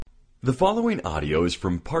The following audio is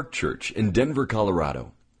from Park Church in Denver,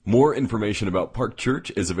 Colorado. More information about Park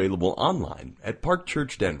Church is available online at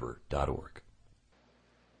parkchurchdenver.org.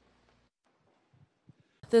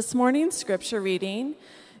 This morning's scripture reading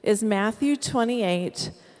is Matthew 28,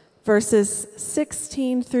 verses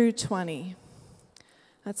 16 through 20.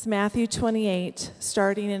 That's Matthew 28,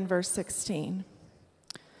 starting in verse 16.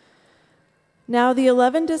 Now the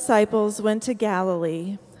 11 disciples went to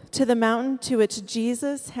Galilee, to the mountain to which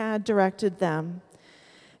Jesus had directed them.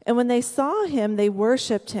 And when they saw him, they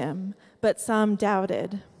worshipped him, but some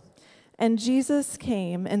doubted. And Jesus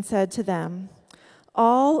came and said to them,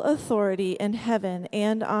 "All authority in heaven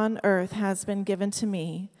and on earth has been given to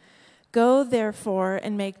me. Go, therefore,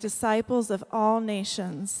 and make disciples of all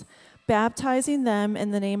nations, baptizing them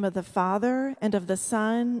in the name of the Father, and of the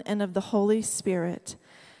Son, and of the Holy Spirit,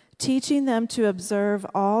 teaching them to observe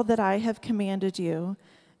all that I have commanded you.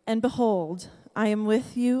 And behold, I am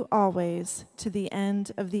with you always to the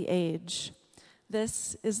end of the age."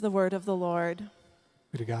 This is the word of the Lord.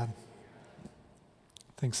 Be to God.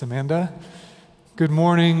 Thanks, Amanda. Good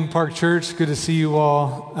morning, Park Church. Good to see you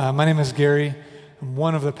all. My name is Gary. I'm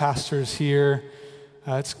one of the pastors here.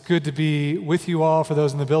 It's good to be with you all. For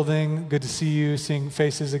those in the building, good to see you. Seeing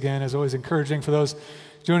faces again is always encouraging. For those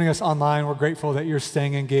joining us online, we're grateful that you're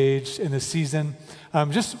staying engaged in this season.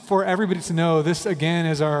 Just for everybody to know, this again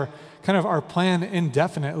is our plan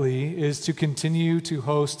indefinitely, is to continue to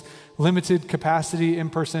host limited capacity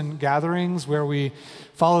in-person gatherings where we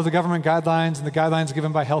follow the government guidelines and the guidelines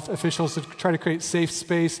given by health officials to try to create safe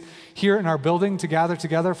space here in our building to gather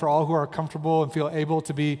together for all who are comfortable and feel able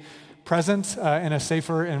to be present in a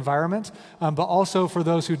safer environment, but also for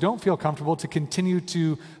those who don't feel comfortable to continue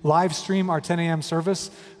to live stream our 10 a.m. service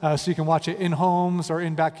so you can watch it in homes or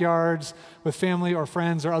in backyards with family or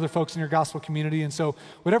friends or other folks in your gospel community. And so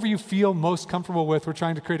whatever you feel most comfortable with, we're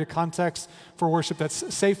trying to create a context for worship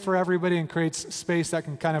that's safe for everybody and creates space that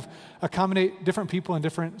can kind of accommodate different people in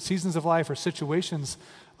different seasons of life or situations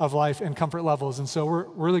of life and comfort levels. And so we're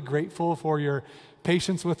really grateful for your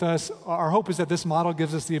patience with us. Our hope is that this model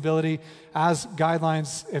gives us the ability, as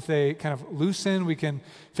guidelines, if they kind of loosen, we can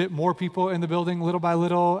fit more people in the building little by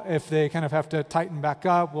little. If they kind of have to tighten back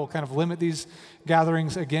up, we'll kind of limit these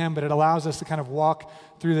gatherings again, but it allows us to kind of walk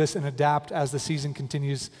through this and adapt as the season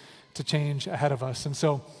continues to change ahead of us. And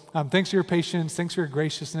so thanks for your patience, thanks for your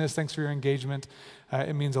graciousness, thanks for your engagement.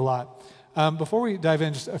 It means a lot. Before we dive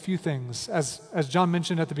in, just a few things. As John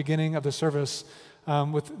mentioned at the beginning of the service,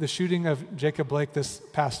 with the shooting of Jacob Blake this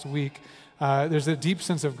past week, there's a deep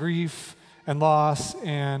sense of grief and loss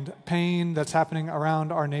and pain that's happening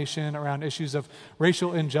around our nation, around issues of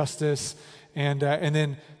racial injustice, and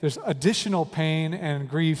then there's additional pain and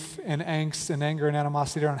grief and angst and anger and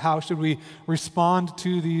animosity around how should we respond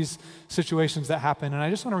to these situations that happen. And I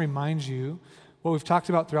just want to remind you what we've talked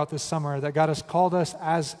about throughout this summer, that God has called us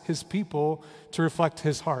as his people to reflect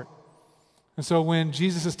his heart. And so when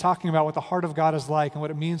Jesus is talking about what the heart of God is like and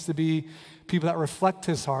what it means to be people that reflect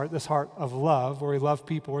his heart, this heart of love, where we love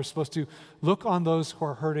people, we're supposed to look on those who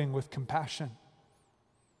are hurting with compassion.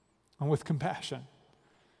 And with compassion.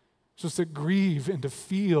 Just to grieve and to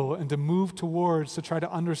feel and to move towards, to try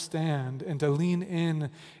to understand and to lean in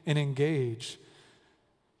and engage.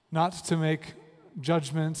 Not to make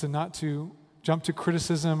judgments and not to jump to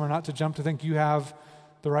criticism or not to jump to think you have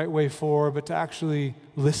the right way forward, but to actually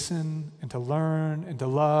listen and to learn and to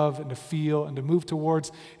love and to feel and to move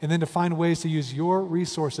towards, and then to find ways to use your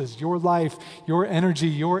resources, your life, your energy,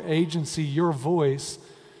 your agency, your voice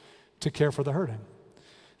to care for the hurting.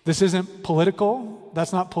 This isn't political.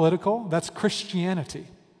 That's not political. That's Christianity.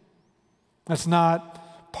 That's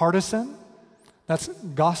not partisan. That's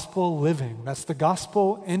gospel living. That's the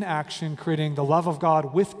gospel in action, creating the love of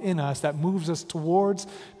God within us that moves us towards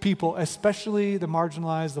people, especially the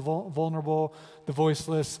marginalized, the vulnerable, the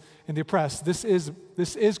voiceless, and the oppressed. This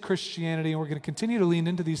is Christianity, and we're going to continue to lean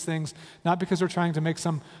into these things, not because we're trying to make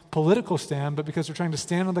some political stand, but because we're trying to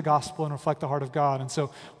stand on the gospel and reflect the heart of God. And so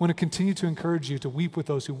I want to continue to encourage you to weep with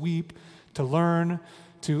those who weep, to learn,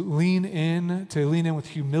 to lean in with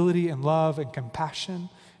humility and love and compassion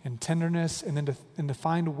and tenderness, and then to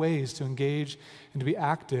find ways to engage and to be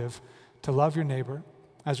active, to love your neighbor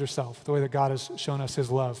as yourself, the way that God has shown us his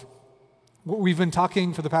love. We've been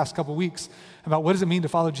talking for the past couple weeks about what does it mean to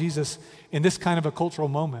follow Jesus in this kind of a cultural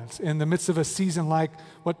moment, in the midst of a season like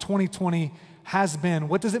what 2020 has been.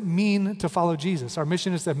 What does it mean to follow Jesus? Our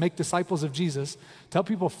mission is to make disciples of Jesus, to help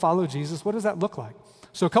people follow Jesus. What does that look like?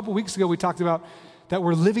 So a couple weeks ago, we talked about that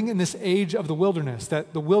we're living in this age of the wilderness,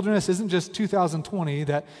 that the wilderness isn't just 2020,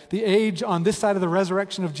 that the age on this side of the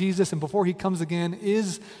resurrection of Jesus and before he comes again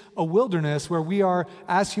is a wilderness where we are,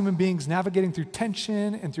 as human beings, navigating through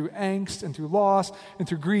tension and through angst and through loss and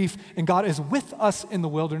through grief. And God is with us in the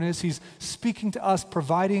wilderness. He's speaking to us,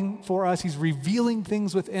 providing for us. He's revealing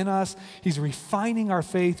things within us. He's refining our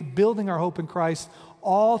faith, building our hope in Christ,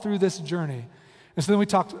 all through this journey. And so then we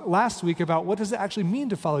talked last week about what does it actually mean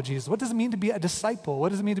to follow Jesus? What does it mean to be a disciple? What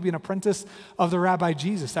does it mean to be an apprentice of the Rabbi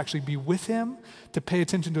Jesus? To actually be with him, to pay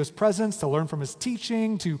attention to his presence, to learn from his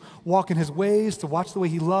teaching, to walk in his ways, to watch the way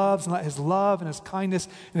he loves and let his love and his kindness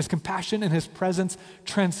and his compassion and his presence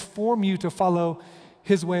transform you to follow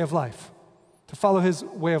his way of life. To follow his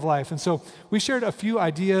way of life. And so we shared a few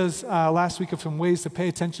ideas last week of some ways to pay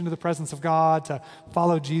attention to the presence of God, to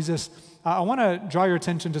follow Jesus. I want to draw your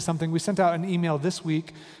attention to something. We sent out an email this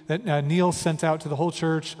week that Neil sent out to the whole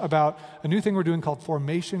church about a new thing we're doing called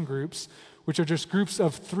formation groups, which are just groups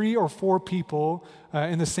of 3 or 4 people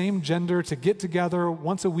in the same gender to get together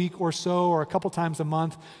once a week or so, or a couple times a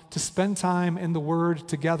month, to spend time in the Word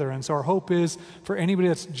together. And so our hope is for anybody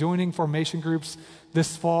that's joining formation groups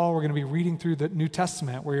this fall, we're going to be reading through the New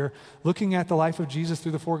Testament, where you're looking at the life of Jesus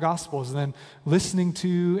through the 4 Gospels, and then listening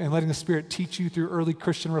to and letting the Spirit teach you through early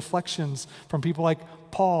Christian reflections from people like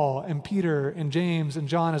Paul and Peter and James and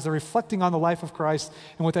John as they're reflecting on the life of Christ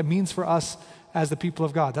and what that means for us as the people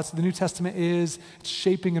of God. That's what the New Testament is. It's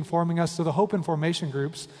shaping and forming us. So the hope in formation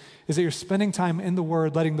groups is that you're spending time in the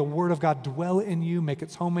Word, letting the Word of God dwell in you, make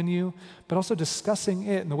its home in you, but also discussing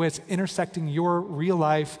it and the way it's intersecting your real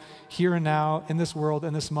life here and now in this world,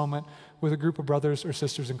 in this moment, with a group of brothers or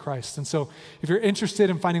sisters in Christ. And so if you're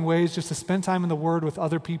interested in finding ways just to spend time in the Word with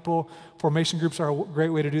other people, formation groups are a great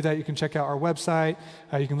way to do that. You can check out our website.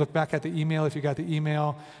 You can look back at the email if you got the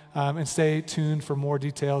email, and stay tuned for more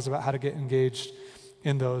details about how to get engaged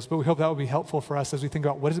in those. But we hope that will be helpful for us as we think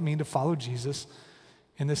about what does it mean to follow Jesus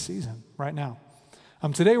in this season right now.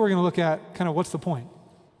 Today we're going to look at kind of what's the point?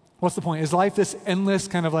 What's the point? Is life this endless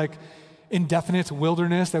kind of like indefinite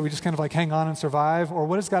wilderness that we just kind of like hang on and survive? Or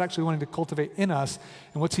what is God actually wanting to cultivate in us?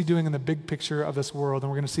 And what's he doing in the big picture of this world?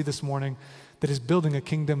 And we're going to see this morning that he's building a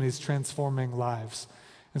kingdom and he's transforming lives.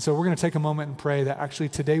 And so we're going to take a moment and pray that actually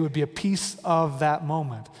today would be a piece of that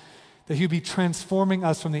moment, that he'd be transforming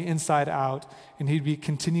us from the inside out, and he'd be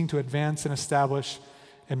continuing to advance and establish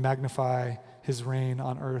and magnify his reign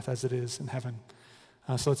on earth as it is in heaven.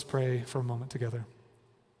 So let's pray for a moment together.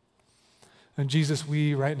 And Jesus,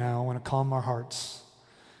 we right now want to calm our hearts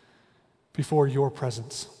before your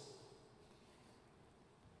presence.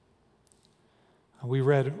 We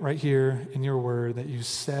read right here in your word that you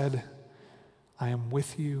said, I am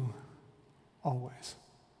with you always.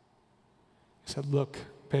 You said, look,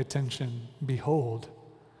 pay attention, behold,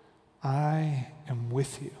 I am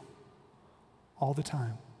with you all the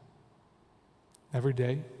time, every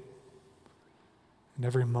day and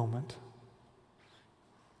every moment,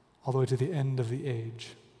 all the way to the end of the age.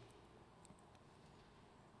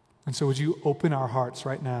 And so would you open our hearts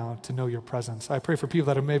right now to know your presence? I pray for people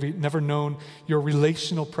that have maybe never known your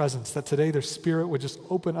relational presence, that today their spirit would just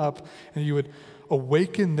open up and you would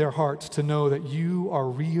awaken their hearts to know that you are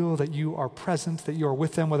real, that you are present, that you are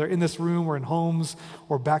with them, whether in this room or in homes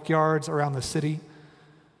or backyards around the city.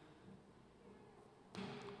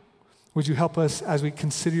 Would you help us as we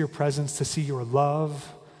consider your presence to see your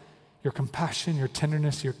love, your compassion, your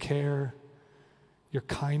tenderness, your care, your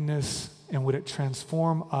kindness, and would it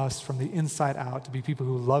transform us from the inside out to be people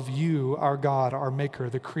who love you, our God, our Maker,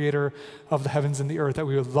 the Creator of the heavens and the earth, that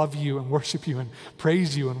we would love you and worship you and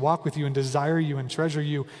praise you and walk with you and desire you and treasure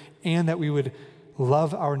you, and that we would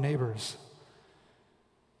love our neighbors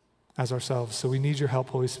as ourselves. So we need your help,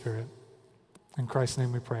 Holy Spirit. In Christ's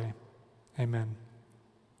name we pray. Amen.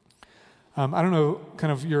 I don't know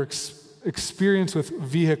kind of your experience with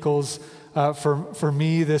vehicles. For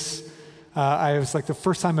me, I was like the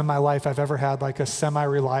first time in my life I've ever had like a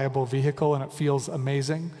semi-reliable vehicle, and it feels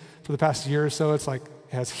amazing. For the past year or so, it's like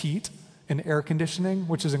it has heat and air conditioning,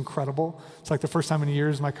 which is incredible. It's like the first time in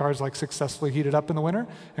years my car's like successfully heated up in the winter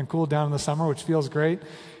and cooled down in the summer, which feels great.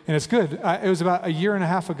 And it's good. It was about a year and a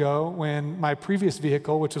half ago when my previous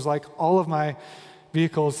vehicle, which was like all of my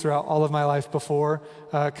vehicles throughout all of my life before,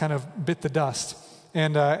 kind of bit the dust.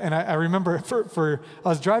 And I remember I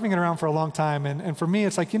was driving it around for a long time, and for me,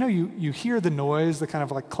 it's like, you hear the noise, the kind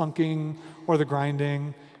of like clunking or the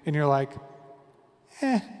grinding, and you're like,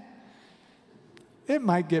 it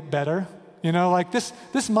might get better. You know, like this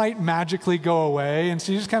might magically go away. And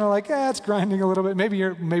so you're just kind of like, it's grinding a little bit. Maybe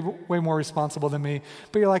you're way more responsible than me.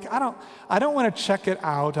 But you're like, I don't want to check it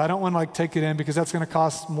out. I don't want to like take it in because that's going to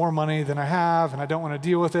cost more money than I have, and I don't want to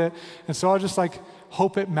deal with it. And so I'll just like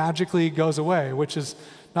hope it magically goes away, which is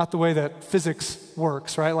not the way that physics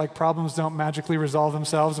works, right? Like problems don't magically resolve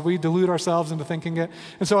themselves. We delude ourselves into thinking it.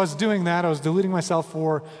 And so I was doing that. I was deluding myself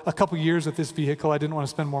for a couple years with this vehicle. I didn't want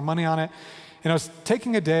to spend more money on it. And I was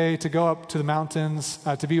taking a day to go up to the mountains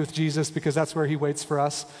to be with Jesus because that's where he waits for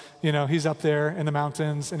us. You know, he's up there in the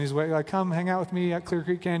mountains and he's like, come hang out with me at Clear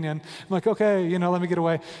Creek Canyon. I'm like, okay, let me get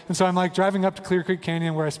away. And so I'm like driving up to Clear Creek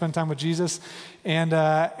Canyon where I spend time with Jesus. And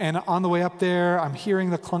on the way up there, I'm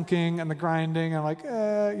hearing the clunking and the grinding. I'm like,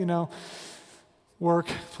 work,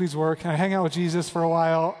 please work. And I hang out with Jesus for a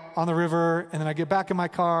while on the river. And then I get back in my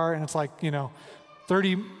car and it's like,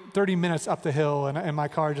 30 minutes up the hill and my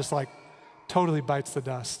car just like totally bites the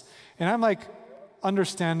dust. And I'm like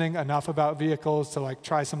understanding enough about vehicles to like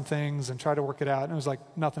try some things and try to work it out. And it was like,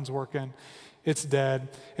 nothing's working. It's dead.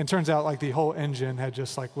 And turns out like the whole engine had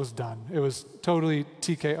just like was done. It was totally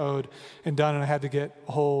TKO'd and done. And I had to get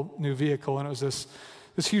a whole new vehicle. And it was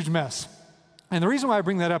this huge mess. And the reason why I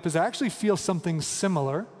bring that up is I actually feel something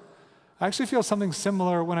similar.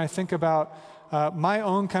 When I think about my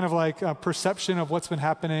own kind of like perception of what's been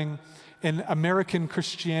happening in American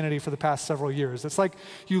Christianity for the past several years. It's like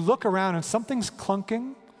you look around and something's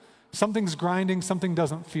clunking, something's grinding, something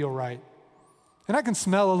doesn't feel right. And I can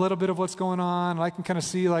smell a little bit of what's going on, and I can kind of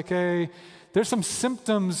see like, hey, there's some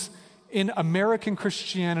symptoms in American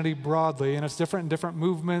Christianity broadly, and it's different in different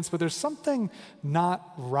movements, but there's something not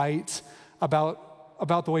right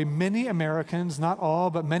about the way many Americans, not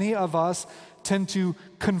all, but many of us tend to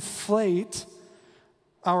conflate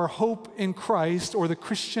our hope in Christ or the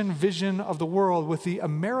Christian vision of the world with the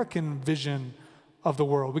American vision of the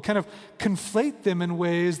world. We kind of conflate them in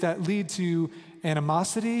ways that lead to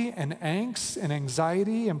animosity and angst and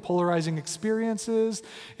anxiety and polarizing experiences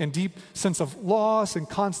and deep sense of loss and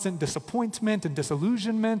constant disappointment and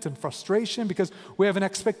disillusionment and frustration because we have an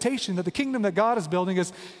expectation that the kingdom that God is building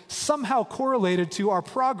is somehow correlated to our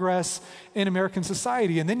progress in American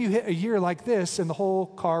society. And then you hit a year like this and the whole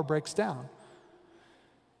car breaks down.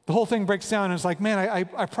 The whole thing breaks down and it's like, man,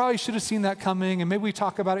 I probably should have seen that coming, and maybe we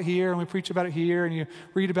talk about it here and we preach about it here and you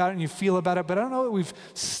read about it and you feel about it, but I don't know that we've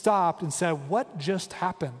stopped and said, what just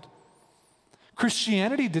happened?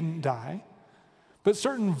 Christianity didn't die, but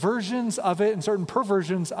certain versions of it and certain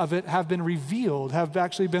perversions of it have been revealed, have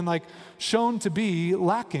actually been like shown to be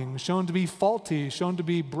lacking, shown to be faulty, shown to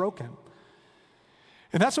be broken.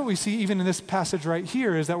 And that's what we see even in this passage right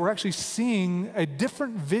here, is that we're actually seeing a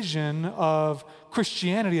different vision of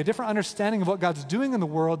Christianity, a different understanding of what God's doing in the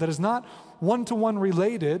world that is not one-to-one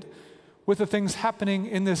related with the things happening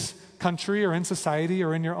in this country or in society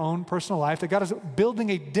or in your own personal life, that God is building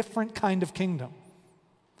a different kind of kingdom.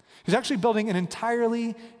 He's actually building an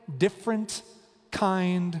entirely different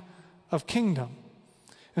kind of kingdom.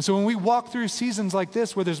 And so when we walk through seasons like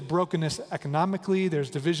this where there's brokenness economically, there's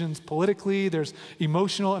divisions politically, there's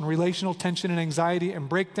emotional and relational tension and anxiety and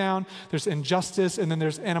breakdown, there's injustice, and then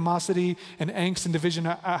there's animosity and angst and division,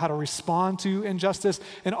 how to respond to injustice,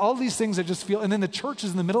 and all these things I just feel, and then the church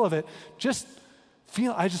is in the middle of it,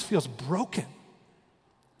 I just feels broken.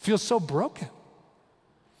 Feels so broken.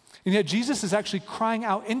 And yet Jesus is actually crying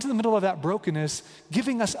out into the middle of that brokenness,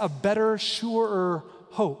 giving us a better, surer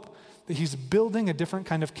hope. That he's building a different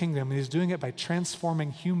kind of kingdom, and he's doing it by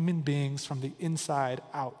transforming human beings from the inside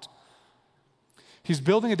out. He's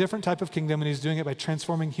building a different type of kingdom, and he's doing it by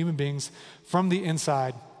transforming human beings from the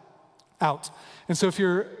inside out. And so if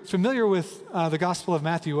you're familiar with the Gospel of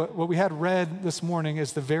Matthew, what we had read this morning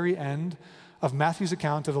is the very end of Matthew's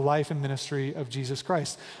account of the life and ministry of Jesus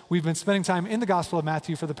Christ. We've been spending time in the Gospel of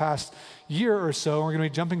Matthew for the past year or so. We're going to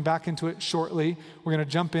be jumping back into it shortly. We're going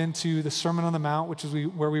to jump into the Sermon on the Mount, which is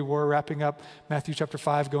where we were wrapping up Matthew chapter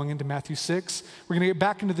 5, going into Matthew 6. We're going to get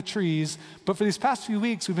back into the trees. But for these past few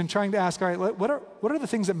weeks, we've been trying to ask, all right, what are the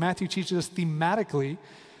things that Matthew teaches us thematically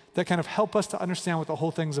that kind of help us to understand what the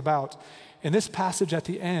whole thing's about? And this passage at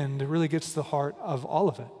the end really gets to the heart of all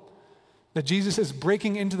of it. That Jesus is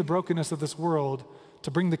breaking into the brokenness of this world to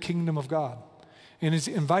bring the kingdom of God. And he's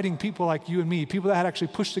inviting people like you and me, people that had actually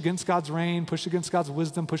pushed against God's reign, pushed against God's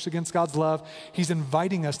wisdom, pushed against God's love. He's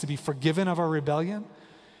inviting us to be forgiven of our rebellion,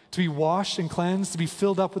 to be washed and cleansed, to be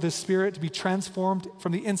filled up with his Spirit, to be transformed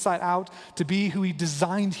from the inside out, to be who he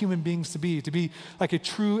designed human beings to be like a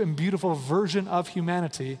true and beautiful version of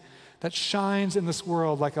humanity that shines in this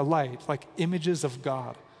world like a light, like images of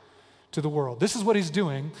God, to the world. This is what he's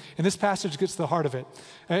doing, and this passage gets to the heart of it.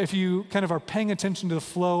 If you kind of are paying attention to the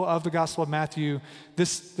flow of the Gospel of Matthew,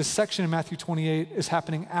 this section in Matthew 28 is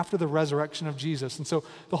happening after the resurrection of Jesus. And so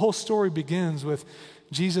the whole story begins with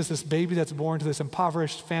Jesus, this baby that's born to this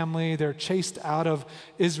impoverished family. They're chased out of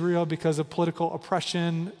Israel because of political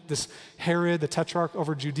oppression. This Herod, the tetrarch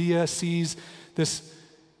over Judea, sees this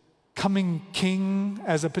coming king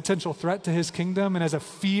as a potential threat to his kingdom and as a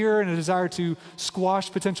fear and a desire to squash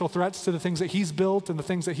potential threats to the things that he's built and the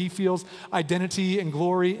things that he feels identity and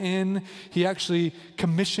glory in. He actually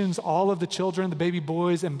commissions all of the children, the baby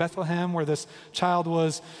boys in Bethlehem where this child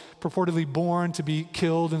was purportedly born, to be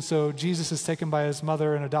killed. And so Jesus is taken by his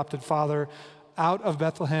mother and adopted father out of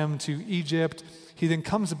Bethlehem to Egypt. He then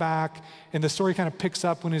comes back, and the story kind of picks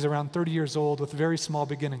up when he's around 30 years old with very small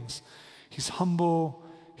beginnings. He's humble,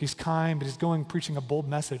 he's kind, but he's going preaching a bold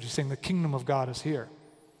message. He's saying the kingdom of God is here.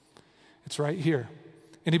 It's right here.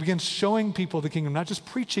 And he begins showing people the kingdom, not just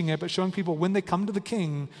preaching it, but showing people when they come to the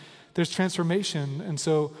king, there's transformation. And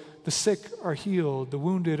so the sick are healed, the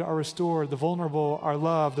wounded are restored, the vulnerable are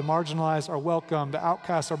loved, the marginalized are welcomed, the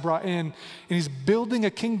outcasts are brought in. And he's building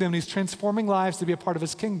a kingdom, and he's transforming lives to be a part of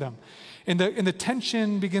his kingdom. And the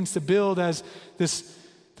tension begins to build as this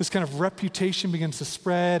kind of reputation begins to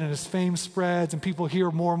spread and his fame spreads and people hear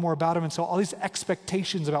more and more about him. And so all these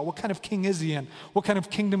expectations about what kind of king is he in, what kind of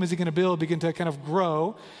kingdom is he going to build, begin to kind of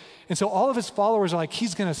grow. And so all of his followers are like,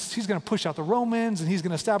 he's going to push out the Romans, and he's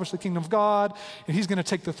going to establish the kingdom of God, and he's going to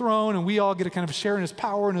take the throne, and we all get to kind of share in his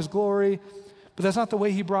power and his glory. But that's not the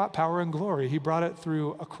way he brought power and glory. He brought it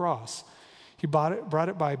through a cross. He brought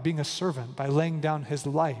it by being a servant, by laying down his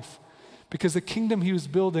life. Because the kingdom he was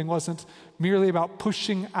building wasn't merely about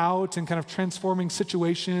pushing out and kind of transforming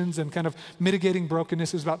situations and kind of mitigating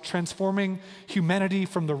brokenness. It was about transforming humanity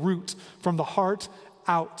from the root, from the heart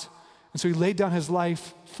out. And so he laid down his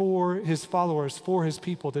life for his followers, for his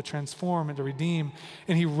people, to transform and to redeem.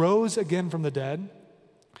 And he rose again from the dead.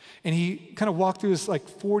 And he kind of walked through this like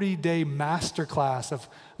 40-day masterclass of,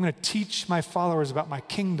 I'm going to teach my followers about my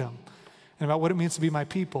kingdom and about what it means to be my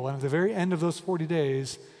people. And at the very end of those 40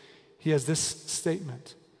 days, he has this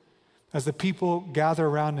statement. As the people gather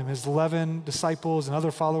around him, his 11 disciples and other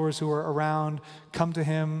followers who are around come to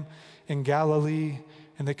him in Galilee,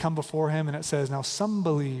 and they come before him, and it says, now some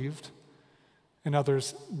believed and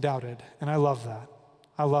others doubted. And I love that.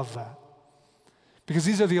 I love that. Because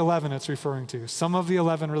these are the 11 it's referring to. Some of the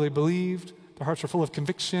 11 really believed. Their hearts were full of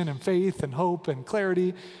conviction and faith and hope and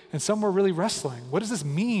clarity. And some were really wrestling. What does this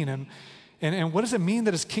mean? And what does it mean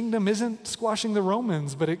that his kingdom isn't squashing the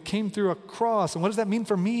Romans, but it came through a cross? And what does that mean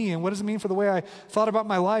for me? And what does it mean for the way I thought about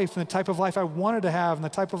my life and the type of life I wanted to have and the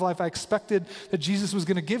type of life I expected that Jesus was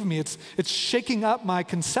going to give me? It's shaking up my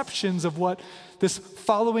conceptions of what this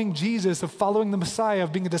following Jesus, of following the Messiah,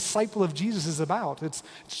 of being a disciple of Jesus is about. It's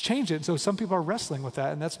changed it. And so some people are wrestling with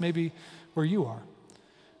that, and that's maybe where you are.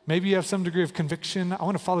 Maybe you have some degree of conviction. I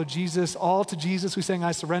want to follow Jesus. All to Jesus we sing,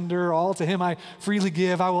 I surrender. All to him I freely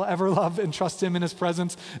give. I will ever love and trust him in his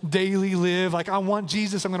presence. Daily live. Like I want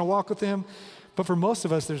Jesus. I'm going to walk with him. But for most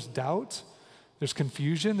of us, there's doubt. There's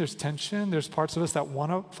confusion. There's tension. There's parts of us that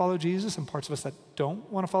want to follow Jesus and parts of us that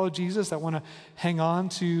don't want to follow Jesus, that want to hang on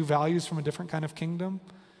to values from a different kind of kingdom,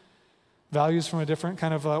 values from a different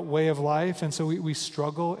kind of way of life. And so we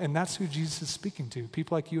struggle. And that's who Jesus is speaking to,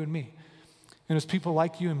 people like you and me. And it's people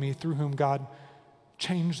like you and me through whom God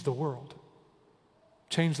changed the world.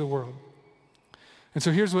 Changed the world. And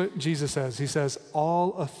so here's what Jesus says. He says,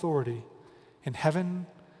 all authority in heaven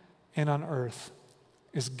and on earth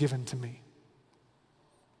is given to me.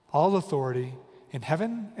 All authority in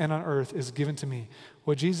heaven and on earth is given to me.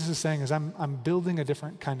 What Jesus is saying is I'm building a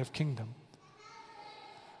different kind of kingdom.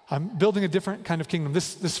 I'm building a different kind of kingdom.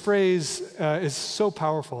 This phrase is so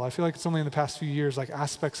powerful. I feel like it's only in the past few years, like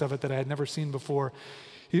aspects of it that I had never seen before.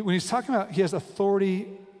 When he's talking about he has authority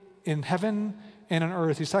in heaven and on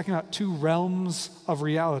earth, he's talking about two realms of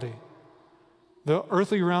reality. The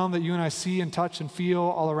earthly realm that you and I see and touch and feel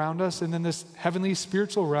all around us, and then this heavenly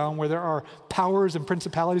spiritual realm where there are powers and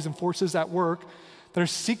principalities and forces at work that are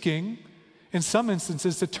seeking, in some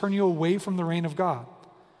instances, to turn you away from the reign of God.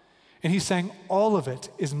 And he's saying, all of it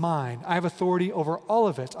is mine. I have authority over all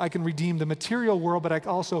of it. I can redeem the material world, but I can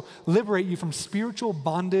also liberate you from spiritual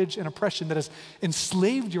bondage and oppression that has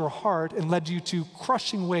enslaved your heart and led you to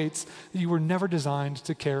crushing weights that you were never designed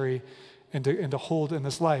to carry and to hold in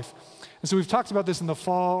this life. And so we've talked about this in the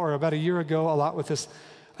fall or about a year ago a lot with this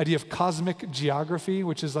idea of cosmic geography,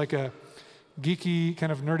 which is like a geeky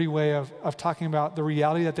kind of nerdy way of talking about the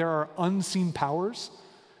reality that there are unseen powers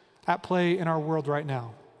at play in our world right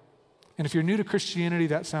now. And if you're new to Christianity,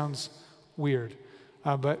 that sounds weird.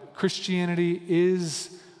 but Christianity is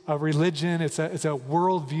a religion. It's a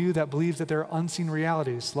worldview that believes that there are unseen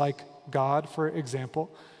realities, like God, for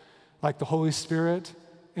example, like the Holy Spirit,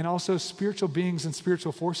 and also spiritual beings and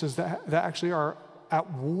spiritual forces that actually are at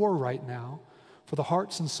war right now for the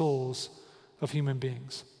hearts and souls of human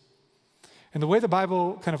beings. And the way the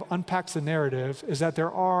Bible kind of unpacks the narrative is that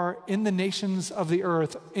there are, in the nations of the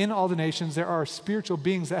earth, in all the nations, there are spiritual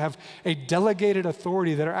beings that have a delegated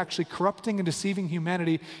authority that are actually corrupting and deceiving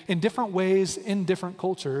humanity in different ways in different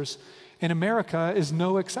cultures. And America is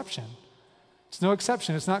no exception. It's no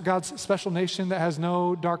exception. It's not God's special nation that has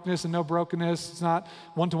no darkness and no brokenness. It's not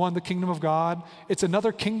one-to-one the kingdom of God. It's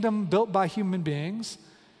another kingdom built by human beings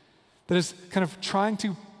that is kind of trying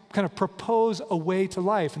to kind of propose a way to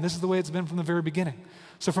life. And this is the way it's been from the very beginning.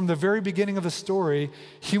 So from the very beginning of the story,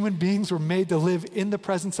 human beings were made to live in the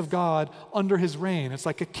presence of God under his reign. It's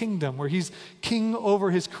like a kingdom where he's king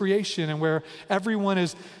over his creation and where everyone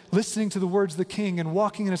is listening to the words of the king and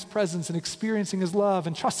walking in his presence and experiencing his love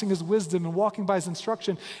and trusting his wisdom and walking by his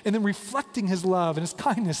instruction and then reflecting his love and his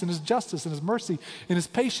kindness and his justice and his mercy and his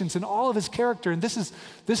patience and all of his character. And this is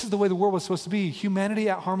the way the world was supposed to be. Humanity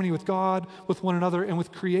at harmony with God, with one another, and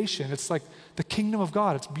with creation. It's like the kingdom of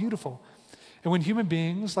God. It's beautiful. And when human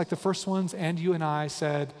beings, like the first ones and you and I,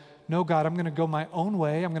 said, no, God, I'm going to go my own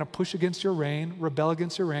way. I'm going to push against your reign, rebel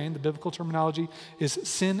against your reign. The biblical terminology is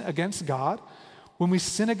sin against God. When we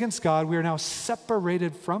sin against God, we are now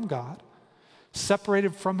separated from God,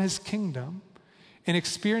 separated from his kingdom, and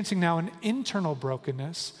experiencing now an internal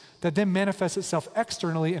brokenness that then manifests itself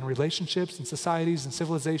externally in relationships and societies and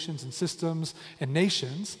civilizations and systems and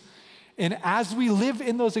nations. And as we live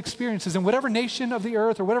in those experiences, in whatever nation of the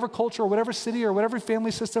earth or whatever culture or whatever city or whatever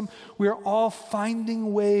family system, we are all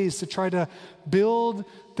finding ways to try to build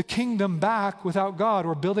the kingdom back without God.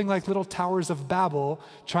 We're building like little towers of Babel,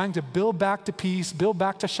 trying to build back to peace, build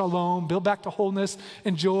back to shalom, build back to wholeness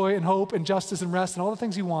and joy and hope and justice and rest and all the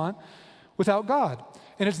things you want without God.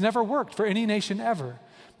 And it's never worked for any nation ever,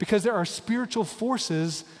 because there are spiritual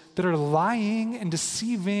forces that are lying and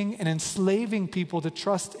deceiving and enslaving people to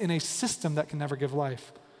trust in a system that can never give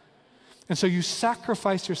life. And so you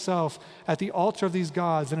sacrifice yourself at the altar of these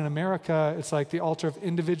gods. And in America, it's like the altar of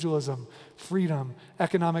individualism, freedom,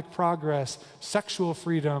 economic progress, sexual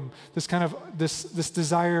freedom, this kind of this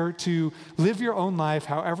desire to live your own life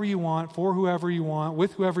however you want, for whoever you want,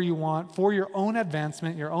 with whoever you want, for your own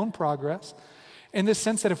advancement, your own progress. In this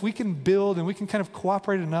sense that if we can build and we can kind of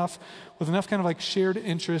cooperate enough with enough kind of like shared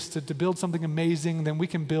interests to build something amazing, then we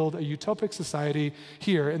can build a utopic society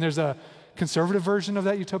here. And there's a conservative version of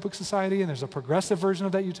that utopic society and there's a progressive version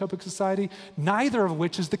of that utopic society, neither of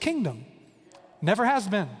which is the kingdom. Never has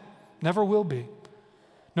been, never will be.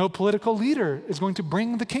 No political leader is going to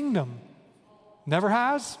bring the kingdom. Never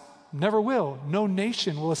has, never will. No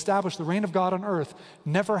nation will establish the reign of God on earth.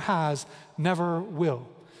 Never has, never will.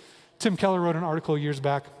 Tim Keller wrote an article years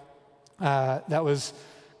back that was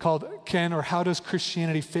called How Does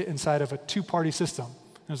Christianity Fit Inside of a Two-Party System?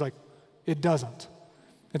 And it was like, it doesn't.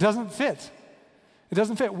 It doesn't fit. It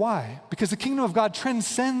doesn't fit. Why? Because the kingdom of God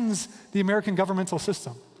transcends the American governmental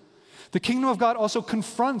system. The kingdom of God also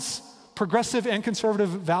confronts progressive and conservative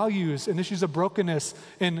values and issues of brokenness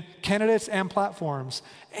in candidates and platforms.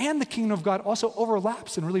 And the kingdom of God also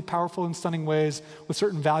overlaps in really powerful and stunning ways with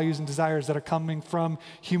certain values and desires that are coming from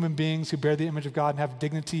human beings who bear the image of God and have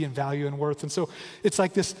dignity and value and worth. And so it's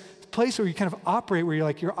like this place where you kind of operate, where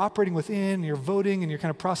you're operating within, you're voting, and you're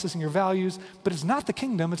kind of processing your values, but it's not the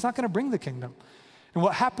kingdom. It's not going to bring the kingdom. And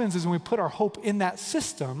what happens is when we put our hope in that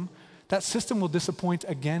system will disappoint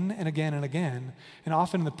again and again and again. And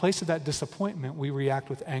often in the place of that disappointment, we react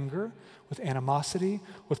with anger, with animosity,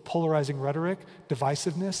 with polarizing rhetoric,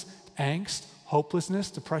 divisiveness, angst,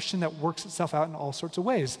 hopelessness, depression that works itself out in all sorts of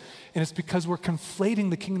ways. And it's because we're conflating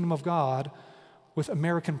the kingdom of God with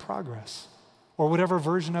American progress or whatever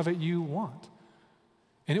version of it you want.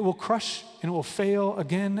 And it will crush and it will fail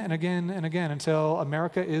again and again and again until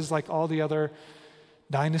America is like all the other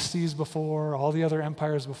dynasties before, all the other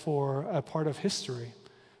empires before, a part of history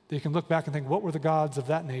that you can look back and think, what were the gods of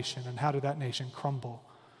that nation and how did that nation crumble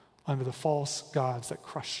under the false gods that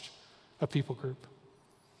crushed a people group?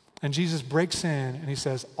 And Jesus breaks in and he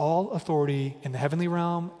says, all authority in the heavenly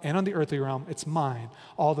realm and on the earthly realm, it's mine.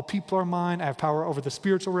 All the people are mine. I have power over the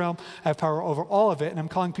spiritual realm. I have power over all of it. And I'm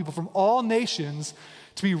calling people from all nations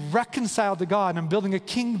to be reconciled to God. And I'm building a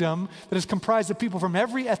kingdom that is comprised of people from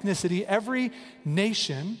every ethnicity, every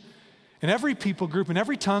nation, and every people group, and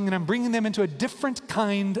every tongue, and I'm bringing them into a different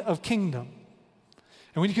kind of kingdom.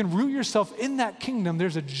 And when you can root yourself in that kingdom,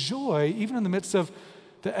 there's a joy, even in the midst of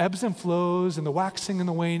the ebbs and flows and the waxing and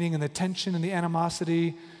the waning and the tension and the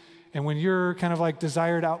animosity, and when your kind of like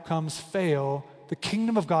desired outcomes fail, the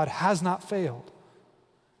kingdom of God has not failed.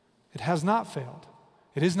 It has not failed.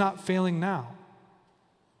 It is not failing now.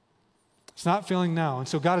 It's not failing now. And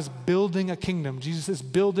so God is building a kingdom. Jesus is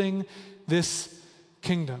building this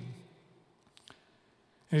kingdom.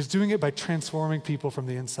 And he's doing it by transforming people from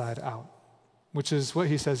the inside out, which is what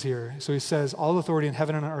he says here. So he says, all authority in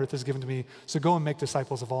heaven and on earth is given to me, so go and make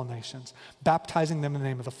disciples of all nations, baptizing them in the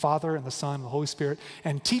name of the Father and the Son and the Holy Spirit,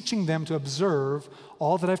 and teaching them to observe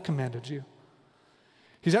all that I've commanded you.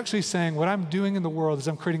 He's actually saying what I'm doing in the world is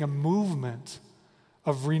I'm creating a movement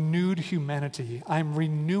of renewed humanity. I'm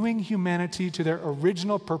renewing humanity to their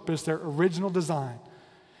original purpose, their original design.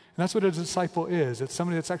 And that's what a disciple is. It's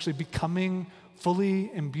somebody that's actually becoming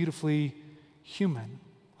fully and beautifully human.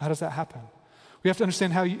 How does that happen? We have to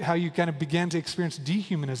understand how you kind of began to experience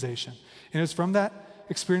dehumanization. And it's from that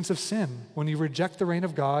experience of sin. When you reject the reign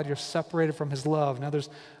of God, you're separated from his love. Now there's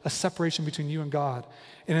a separation between you and God.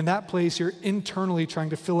 And in that place, you're internally trying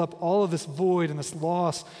to fill up all of this void and this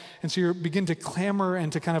loss. And so you begin to clamor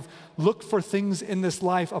and to kind of look for things in this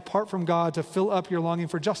life apart from God to fill up your longing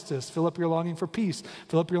for justice, fill up your longing for peace,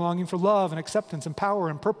 fill up your longing for love and acceptance and power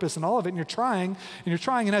and purpose and all of it. And you're trying.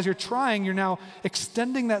 And as you're trying, you're now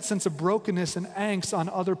extending that sense of brokenness and angst on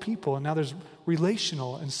other people. And now there's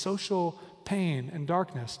relational and social pain and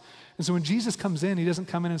darkness. And so when Jesus comes in, he doesn't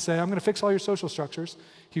come in and say, I'm going to fix all your social structures.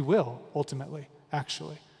 He will, ultimately,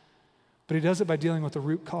 actually. But he does it by dealing with the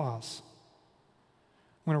root cause.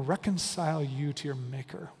 I'm going to reconcile you to your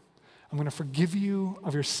Maker. I'm going to forgive you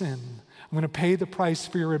of your sin. I'm going to pay the price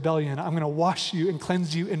for your rebellion. I'm going to wash you and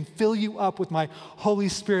cleanse you and fill you up with my Holy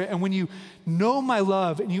Spirit. And when you know my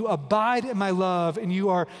love and you abide in my love and you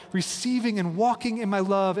are receiving and walking in my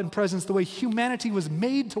love and presence the way humanity was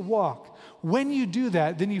made to walk, when you do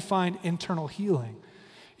that, then you find internal healing,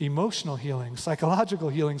 emotional healing, psychological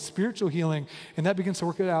healing, spiritual healing, and that begins to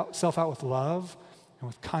work itself out with love and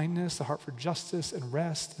with kindness, a heart for justice and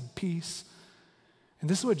rest and peace. And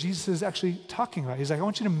this is what Jesus is actually talking about. He's like, I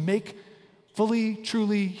want you to make fully,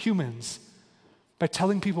 truly humans by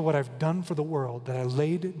telling people what I've done for the world, that I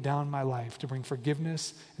laid down my life to bring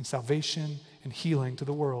forgiveness and salvation and healing to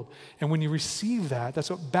the world. And when you receive that, that's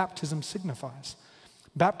what baptism signifies.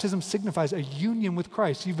 Baptism signifies a union with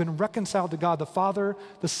Christ. You've been reconciled to God, the Father,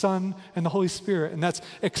 the Son, and the Holy Spirit. And that's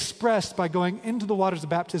expressed by going into the waters of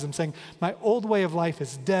baptism, saying, my old way of life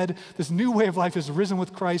is dead. This new way of life is risen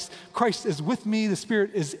with Christ. Christ is with me. The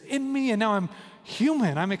Spirit is in me. And now I'm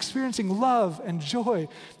human. I'm experiencing love and joy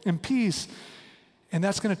and peace. And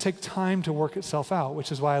that's going to take time to work itself out,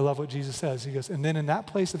 which is why I love what Jesus says. He goes, and then in that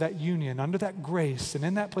place of that union, under that grace, and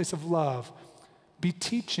in that place of love, be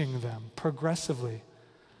teaching them progressively,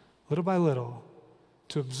 little by little,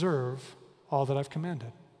 to observe all that I've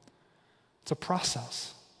commanded. It's a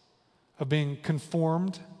process of being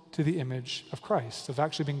conformed to the image of Christ, of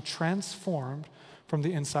actually being transformed from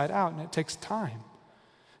the inside out, and it takes time.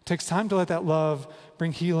 It takes time to let that love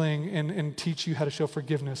bring healing and teach you how to show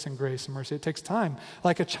forgiveness and grace and mercy. It takes time.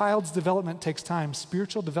 Like a child's development takes time,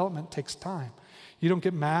 spiritual development takes time. You don't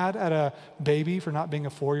get mad at a baby for not being a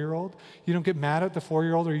 4-year-old. You don't get mad at the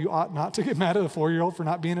 4-year-old, or you ought not to get mad at the 4-year-old for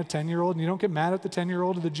not being a 10-year-old. And you don't get mad at the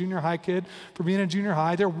 10-year-old or the junior high kid for being a junior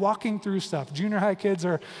high. They're walking through stuff. Junior high kids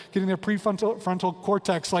are getting their prefrontal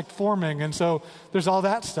cortex like forming. And so there's all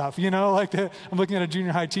that stuff, you know, like I'm looking at a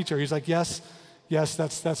junior high teacher. He's like, yes,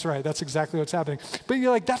 that's right. That's exactly what's happening. But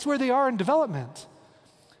you're like, that's where they are in development.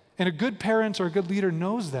 And a good parent or a good leader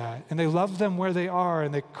knows that, and they love them where they are,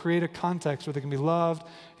 and they create a context where they can be loved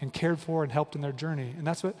and cared for and helped in their journey. And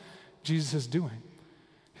that's what Jesus is doing.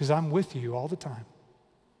 He says, I'm with you all the time.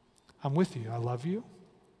 I'm with you. I love you.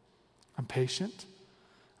 I'm patient.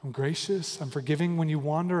 I'm gracious. I'm forgiving when you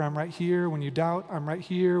wander. I'm right here. When you doubt, I'm right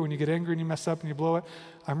here. When you get angry and you mess up and you blow it,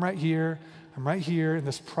 I'm right here. I'm right here in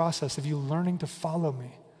this process of you learning to follow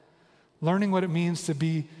me, learning what it means to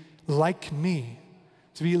be like me,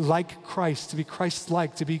 to be like Christ, to be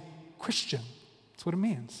Christ-like, to be Christian. That's what it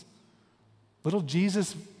means. Little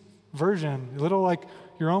Jesus version, little like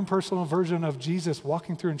your own personal version of Jesus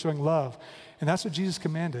walking through and showing love. And that's what Jesus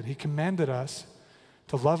commanded. He commanded us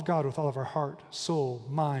to love God with all of our heart, soul,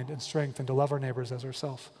 mind, and strength, and to love our neighbors as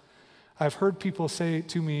ourselves. I've heard people say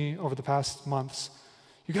to me over the past months,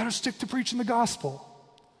 you got to stick to preaching the gospel.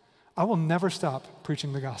 I will never stop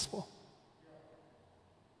preaching the gospel.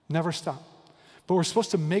 Never stop. But we're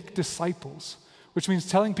supposed to make disciples, which means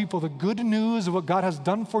telling people the good news of what God has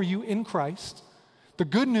done for you in Christ, The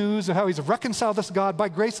good news of how he's reconciled us to God by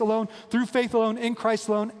grace alone, through faith alone, in Christ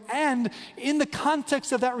alone, and in the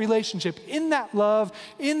context of that relationship, in that love,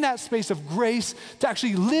 in that space of grace, to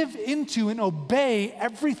actually live into and obey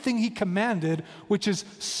everything he commanded, which is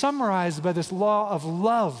summarized by this law of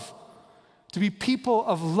love. To be people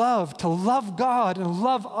of love, to love God and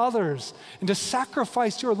love others, and to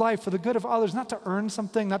sacrifice your life for the good of others, not to earn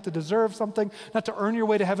something, not to deserve something, not to earn your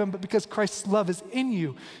way to heaven, but because Christ's love is in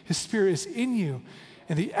you, his Spirit is in you.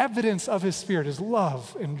 And the evidence of his Spirit is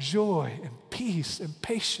love and joy and peace and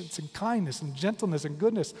patience and kindness and gentleness and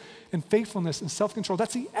goodness and faithfulness and self-control.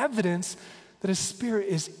 That's the evidence that his Spirit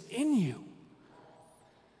is in you.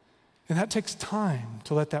 And that takes time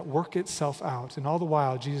to let that work itself out. And all the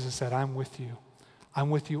while, Jesus said, I'm with you. I'm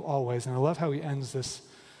with you always. And I love how he ends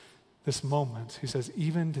this moment. He says,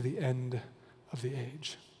 even to the end of the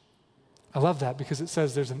age. I love that because it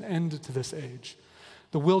says there's an end to this age.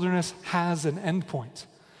 The wilderness has an end point.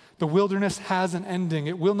 The wilderness has an ending.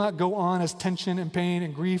 It will not go on as tension and pain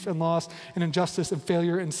and grief and loss and injustice and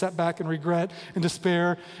failure and setback and regret and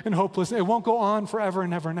despair and hopelessness. It won't go on forever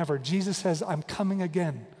and ever and ever. Jesus says, I'm coming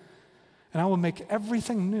again. And I will make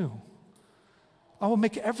everything new. I will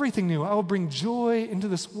make everything new. I will bring joy into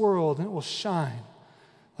this world, and it will shine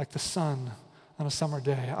like the sun on a summer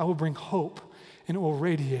day. I will bring hope, and it will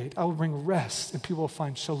radiate. I will bring rest, and people will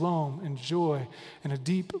find shalom and joy and a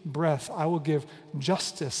deep breath. I will give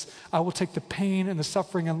justice. I will take the pain and the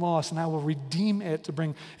suffering and loss, and I will redeem it to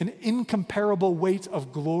bring an incomparable weight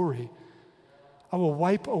of glory. I will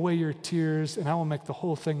wipe away your tears, and I will make the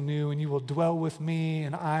whole thing new, and you will dwell with me,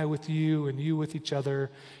 and I with you, and you with each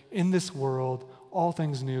other in this world, all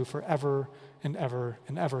things new forever and ever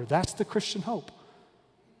and ever. That's the Christian hope.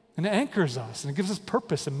 And it anchors us, and it gives us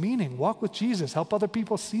purpose and meaning. Walk with Jesus. Help other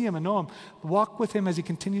people see him and know him. Walk with him as he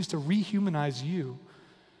continues to rehumanize you,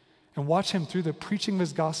 and watch him through the preaching of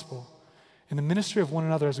his gospel and the ministry of one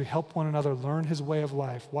another as we help one another learn his way of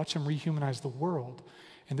life. Watch him rehumanize the world.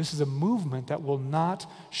 And this is a movement that will not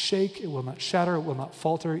shake, it will not shatter, it will not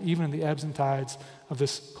falter, even in the ebbs and tides of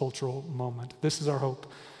this cultural moment. This is our hope.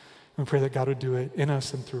 And we pray that God would do it in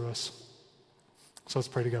us and through us. So let's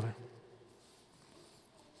pray together.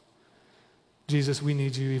 Jesus, we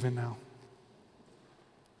need you even now.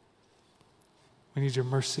 We need your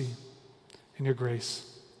mercy and your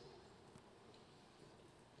grace.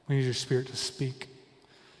 We need your Spirit to speak,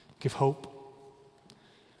 give hope.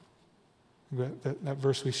 That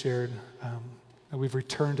verse we shared, that we've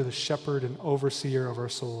returned to the shepherd and overseer of our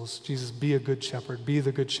souls. Jesus, be a good shepherd. Be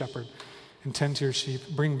the good shepherd. And tend to your sheep.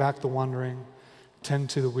 Bring back the wandering. Tend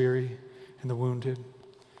to the weary and the wounded.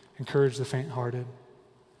 Encourage the faint-hearted.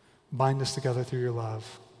 Bind us together through your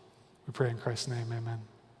love. We pray in Christ's name, amen.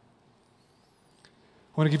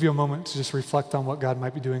 I want to give you a moment to just reflect on what God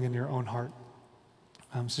might be doing in your own heart.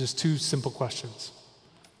 So just two simple questions.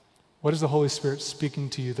 What is the Holy Spirit speaking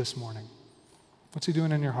to you this morning? What's he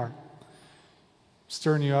doing in your heart?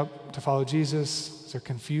 Stirring you up to follow Jesus? Is there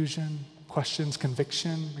confusion, questions,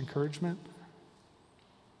 conviction, encouragement?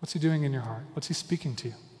 What's he doing in your heart? What's he speaking to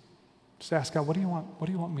you? Just ask God, what do you want? What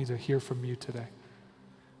do you want me to hear from you today?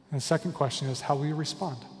 And the second question is, how will you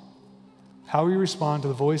respond? How will you respond to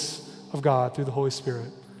the voice of God through the Holy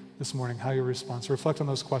Spirit this morning? How will you respond? So reflect on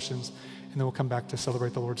those questions, and then we'll come back to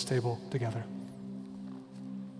celebrate the Lord's table together.